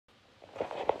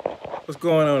What's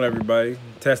going on, everybody?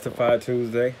 Testify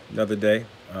Tuesday, another day.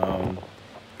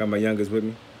 Got my youngest with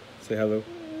me. Say hello.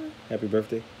 Happy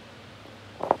birthday.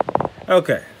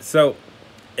 Okay, so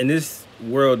in this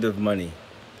world of money,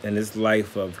 in this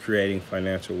life of creating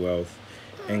financial wealth,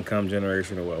 income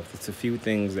generational wealth, it's a few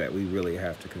things that we really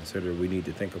have to consider. We need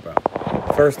to think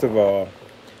about. First of all,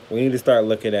 we need to start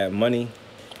looking at money,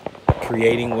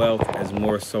 creating wealth as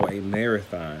more so a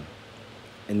marathon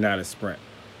and not a sprint.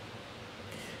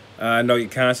 I know you're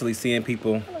constantly seeing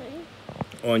people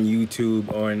on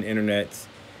YouTube or on the internet.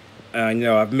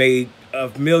 I've made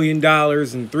 $1 million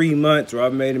in 3 months, or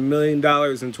I've made $1 million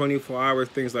in 24 hours,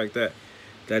 things like that.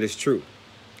 That is true.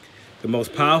 The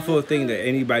most powerful thing that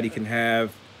anybody can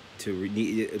have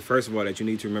first of all, that you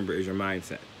need to remember is your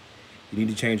mindset. You need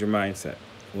to change your mindset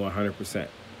 100%.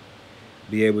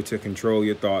 Be able to control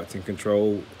your thoughts and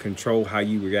control how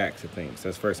you react to things.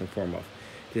 That's first and foremost.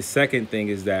 The second thing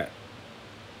is that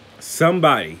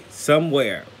somebody,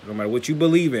 somewhere, no matter what you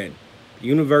believe in,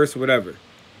 universe, whatever,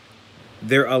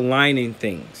 they're aligning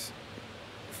things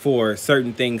for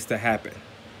certain things to happen.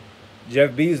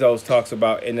 Jeff Bezos talks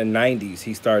about in the 90s,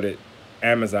 he started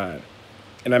Amazon.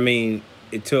 And I mean,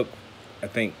 it took, I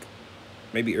think,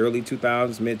 maybe early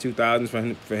 2000s, mid 2000s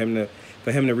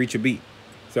for him to reach a beat.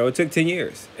 So it took 10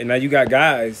 years. And now you got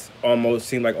guys almost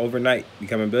seem like overnight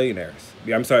becoming billionaires.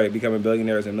 Becoming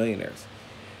billionaires and millionaires.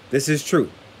 This is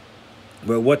true.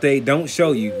 But what they don't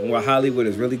show you, and what Hollywood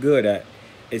is really good at,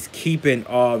 is keeping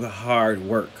all the hard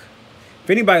work. If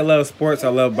anybody loves sports, I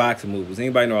love boxing movies.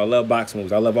 Anybody know I love boxing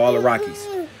movies. I love all the Rockies.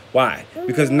 Why?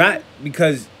 Not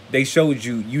because they showed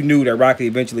you knew that Rocky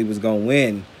eventually was going to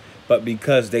win, but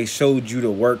because they showed you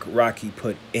the work Rocky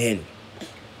put in.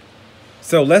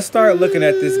 So let's start looking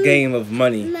at this game of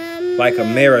money like a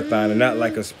marathon and not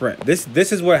like a sprint.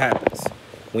 This is what happens.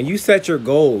 When you set your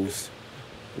goals,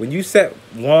 when you set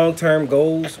long-term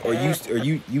goals, or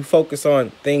you focus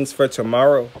on things for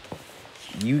tomorrow,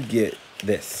 you get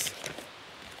this.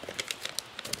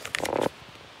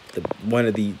 One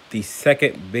of the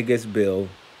second biggest bill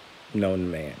known to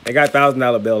man. They got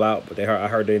 $1,000 bill out, but I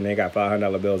heard they got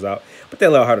 $500 bills out, but they're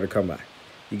a little harder to come by.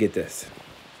 You get this.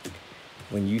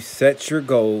 When you set your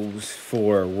goals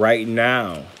for right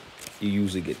now, you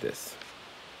usually get this.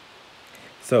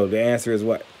 So the answer is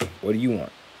what? What do you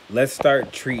want? Let's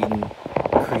start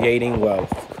creating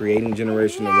wealth, creating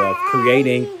generational wealth,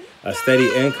 creating a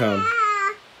steady income.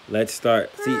 Let's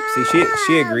start. See,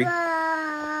 she agreed.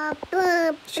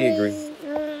 She agreed.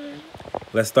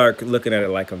 Let's start looking at it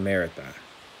like a marathon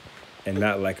and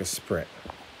not like a sprint.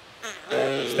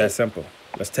 It's that simple.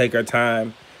 Let's take our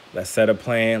time. Let's set a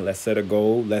plan. Let's set a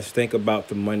goal. Let's think about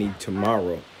the money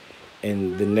tomorrow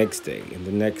and the next day and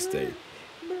the next day.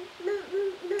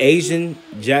 Asian,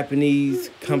 Japanese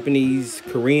companies,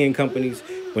 Korean companies,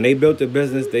 when they built a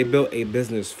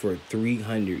business for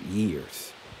 300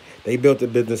 years. They built a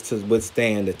business to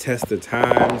withstand the test of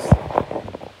times,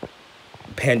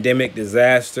 pandemic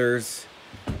disasters,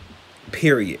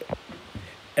 period.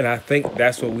 And I think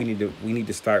that's what we need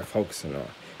to start focusing on.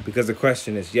 Because the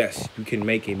question is, yes, you can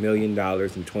make $1 million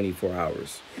in 24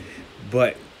 hours.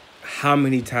 But how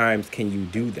many times can you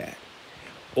do that?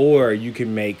 Or you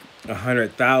can make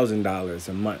 $100,000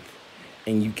 a month,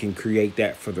 and you can create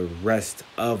that for the rest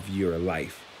of your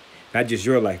life. Not just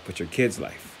your life, but your kids'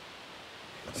 life.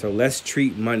 So let's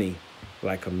treat money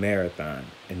like a marathon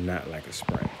and not like a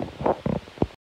sprint.